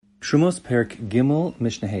Terumos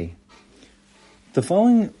Mishnah. The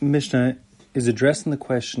following Mishnah is addressing the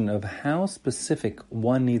question of how specific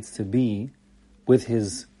one needs to be with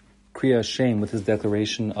his Kriya Shem, with his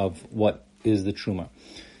declaration of what is the Truma.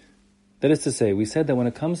 That is to say, we said that when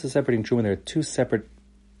it comes to separating Truma, there are two separate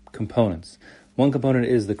components. One component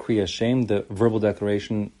is the Kriya Shem, the verbal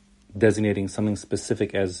declaration designating something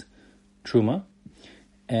specific as Truma,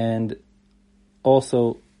 and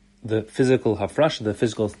also the physical hafrash, the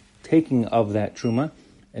physical taking of that Truma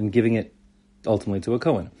and giving it ultimately to a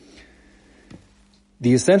Kohen.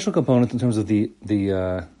 The essential component in terms of the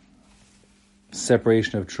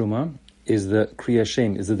separation of Truma is the Kriya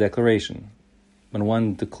Shem, is the declaration. When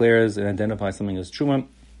one declares and identifies something as Truma,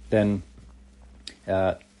 then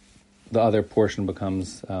the other portion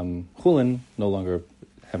becomes Chulin, no longer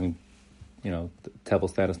having, the Tevel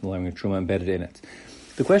status, no longer Truma embedded in it.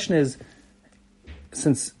 The question is,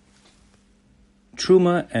 since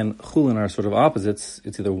Truma and Chulin are sort of opposites,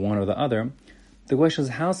 it's either one or the other, the question is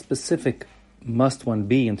how specific must one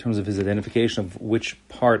be in terms of his identification of which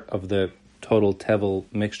part of the total Tevel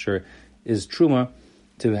mixture is Truma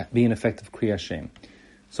to be an effective Kriya Shem.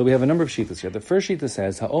 So we have a number of shittas here. The first shitta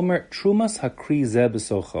says, Ha'omer Trumas Hakri Ze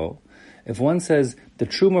B'socho. If one says the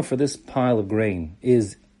Truma for this pile of grain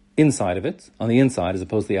is inside of it, on the inside as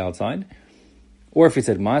opposed to the outside, or if he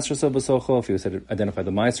said Meiser so B'socho, if he said identify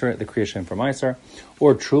the Meiser, the Kriya Shem for Meiser,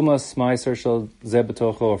 or Trumas Meiser Shel Ze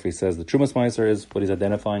B'tocho, or if he says the Trumas Meiser is what he's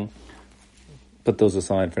identifying. Put those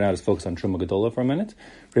aside for now, just focus on Truma Gedola for a minute.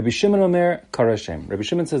 Rabbi Shimon Omer Kara Shem. Rabbi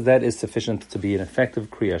Shimon says that is sufficient to be an effective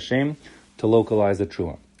Kriya Shem to localize the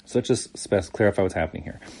Truma. So let's just clarify what's happening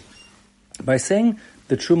here. By saying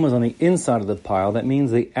the Truma is on the inside of the pile, that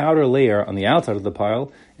means the outer layer on the outside of the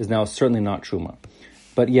pile is now certainly not Truma.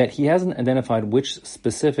 But yet he hasn't identified which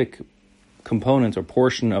specific component or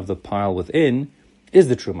portion of the pile within is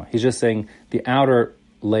the Truma. He's just saying the outer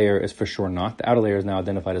layer is for sure not. The outer layer is now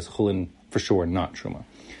identified as Chulin, for sure not Truma.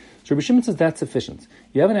 So Rabbi Shimon says that's sufficient.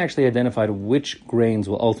 You haven't actually identified which grains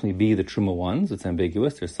will ultimately be the Truma ones. It's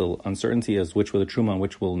ambiguous. There's still uncertainty as which will the Truma and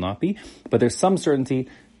which will not be. But there's some certainty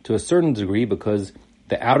to a certain degree because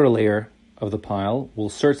the outer layer of the pile will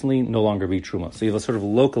certainly no longer be Truma. So you've sort of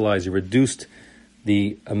localized, you reduced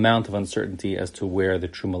the amount of uncertainty as to where the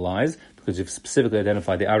Truma lies because you've specifically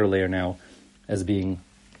identified the outer layer now as being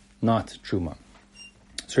not Truma.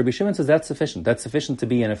 So Rabbi Shimon says that's sufficient. That's sufficient to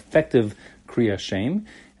be an effective Kriya Shem,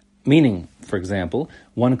 meaning, for example,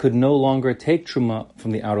 one could no longer take Truma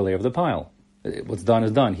from the outer layer of the pile. What's done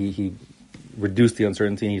is done. He reduced the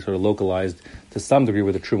uncertainty and he sort of localized to some degree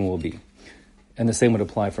where the Truma will be. And the same would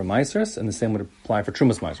apply for Meisers, and the same would apply for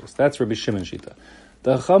Trumas Meisers. That's Rabbi Shimon Shita.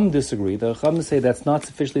 The Chacham disagree. The Chacham say that's not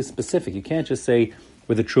sufficiently specific. You can't just say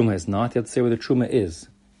where the Truma is not, you have to say where the Truma is.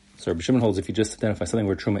 So Rabbi Shimon holds if you just identify something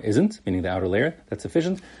where Truma isn't, meaning the outer layer, that's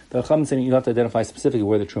sufficient. The Chacham saying you have to identify specifically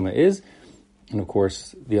where the Truma is, and of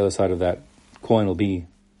course the other side of that coin will be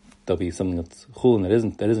there'll be something that's Chulin that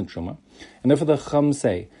isn't Truma, and therefore the Chacham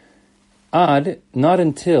say Ad not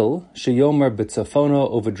until sheyomer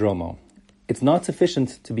b'tzafono overdromo. It's not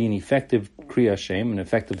sufficient to be an effective Kriya Shem, an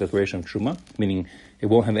effective declaration of Truma, meaning it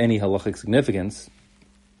won't have any halachic significance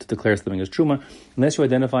to declare something as Truma, unless you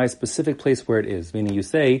identify a specific place where it is. Meaning you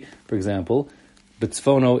say, for example,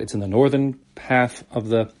 B'tzfono, it's in the northern half of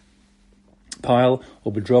the pile,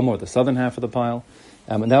 or B'dromo, or the southern half of the pile,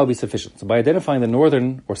 and that would be sufficient. So by identifying the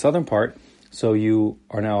northern or southern part, so you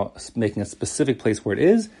are now making a specific place where it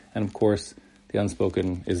is, and of course, the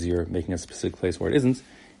unspoken is you're making a specific place where it isn't,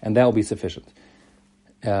 and that will be sufficient.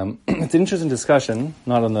 It's an interesting discussion,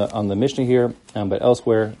 not on the Mishnah here, but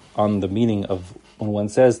elsewhere on the meaning of when one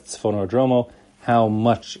says tzfono or dromo, how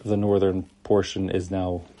much of the northern portion is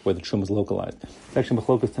now where the Truma is localized. It's actually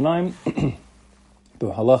B'chlokas Tanaim.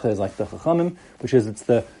 The halacha is like the Chachamim, which is it's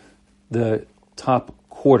the top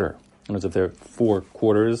quarter. In other words, if there are 4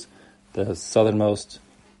 quarters, the southernmost,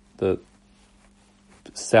 the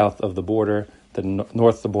south of the border, the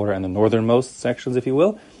north of the border, and the northernmost sections, if you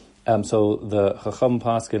will. So the Chacham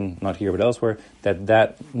Paskin, not here but elsewhere,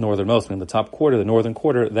 that northernmost, meaning the top quarter, the northern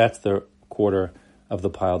quarter, that's the quarter of the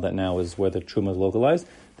pile that now is where the Truma is localized.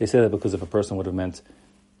 They say that because if a person would have meant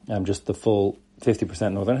just the full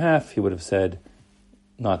 50% northern half, he would have said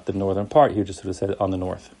not the northern part, he would just sort of said it on the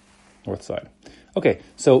north side. Okay,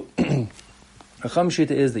 so Chacham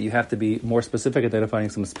Shita is that you have to be more specific, identifying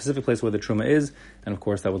some specific place where the Truma is, and of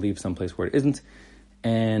course that would leave some place where it isn't,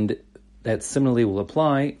 and that similarly will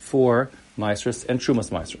apply for Meisers and Trumas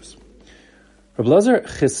Meisers. Reb Lazar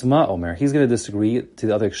Chisma Omer, he's going to disagree to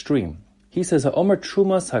the other extreme. He says, Omer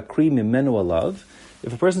Trumas Hakri Mimenu Alav.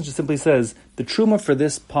 If a person just simply says, the Truma for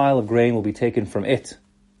this pile of grain will be taken from it,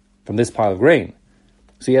 from this pile of grain.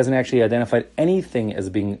 So he hasn't actually identified anything as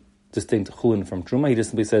being distinct chulin from truma. He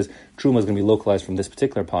just simply says truma is going to be localized from this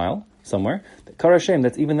particular pile somewhere. Kar Hashem,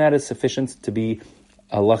 that is sufficient to be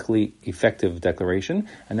a luckily effective declaration.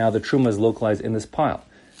 And now the truma is localized in this pile.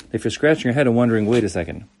 If you're scratching your head and wondering, wait a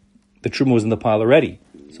second, the truma was in the pile already,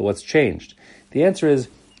 so what's changed? The answer is,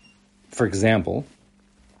 for example,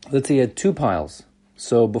 let's say you had 2 piles.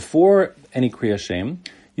 So before any Kriya Shem,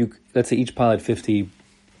 let's say each pile had 50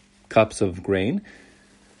 cups of grain.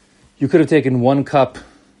 You could have taken 1 cup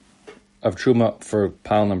of truma for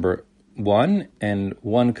pile number 1 and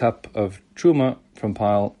 1 cup of truma from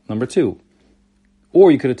pile number 2. Or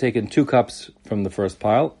you could have taken 2 cups from the first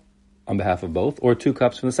pile on behalf of both, or 2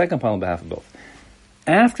 cups from the second pile on behalf of both.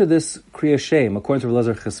 After this Kriya Shem, according to Rav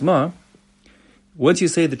Elazar Chesma, once you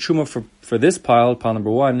say the truma for this pile number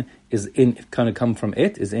 1, is in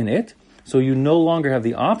it, so you no longer have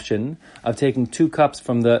the option of taking 2 cups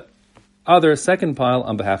from the other second pile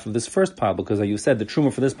on behalf of this first pile, because as you said, the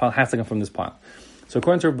truma for this pile has to come from this pile. So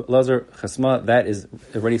according to Rav Elazar Chesma, that is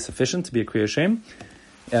already sufficient to be a Kriya Shem,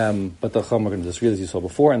 but the Chacham are going to disagree, as you saw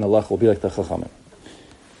before, and the Lach will be like the Chachamim.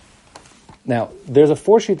 Now, there's a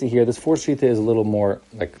 4-shita here. This 4-shita is a little more,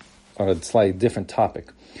 like, on a slightly different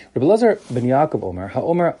topic. Rabbi Elazar ben Yaakov Omer,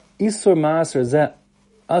 HaOmer Isur Maaser Zeh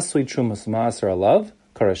Asui Trumas Maaser Alav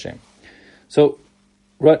Karashem. So,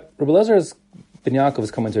 what Rabbi Elazar ben Yaakov is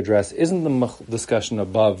coming to address isn't the discussion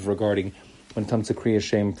above regarding when it comes to Kriya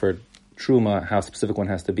Shem for Truma, how specific one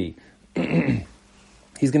has to be.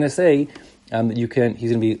 He's going to say that he's going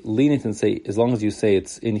to be lenient and say, as long as you say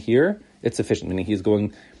it's in here, it's sufficient. Meaning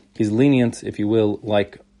he's lenient, if you will,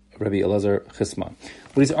 like Rabbi Elazar Chesma.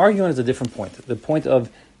 What he's arguing is a different point. The point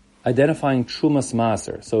of identifying Trumas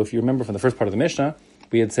Maaser. So if you remember from the first part of the Mishnah,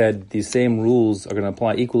 we had said these same rules are going to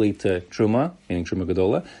apply equally to Truma, meaning Truma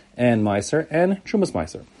Gedola, and Maaser, and Trumas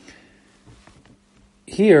Maaser.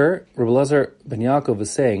 Here, Rabbi Elazar ben Yaakov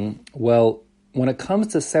is saying, well, when it comes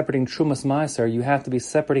to separating Trumas Maaser, you have to be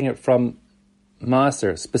separating it from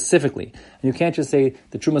Maaser specifically. And you can't just say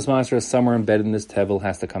the Trumas Maaser is somewhere embedded in this tevel,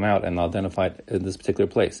 has to come out and identify it in this particular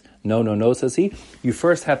place. No, says he. You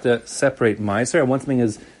first have to separate Maaser, and once something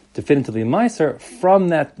is definitively Maaser, from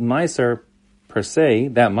that Maaser per se,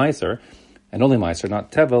 that Maaser, and only Maaser,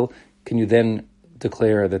 not tevel, can you then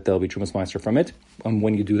declare that there'll be Trumas Maaser from it? And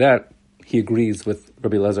when you do that, he agrees with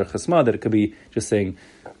Rabbi Elazar Chesma that it could be just saying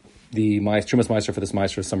the Trumas Maaser for this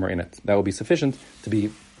Maaser is somewhere in it. That will be sufficient to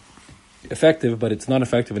be effective, but it's not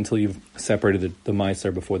effective until you've separated the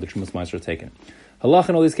Maaser before the Trumas Maaser is taken. Halach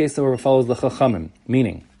in all these cases follows the Chachamim,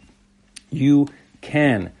 meaning you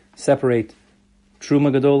can separate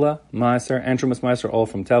Truma Gedola, Maaser, and Trumas Maaser all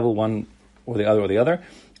from tevel, one or the other,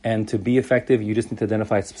 and to be effective, you just need to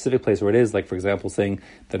identify a specific place where it is, like, for example, saying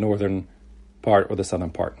the northern part or the southern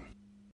part.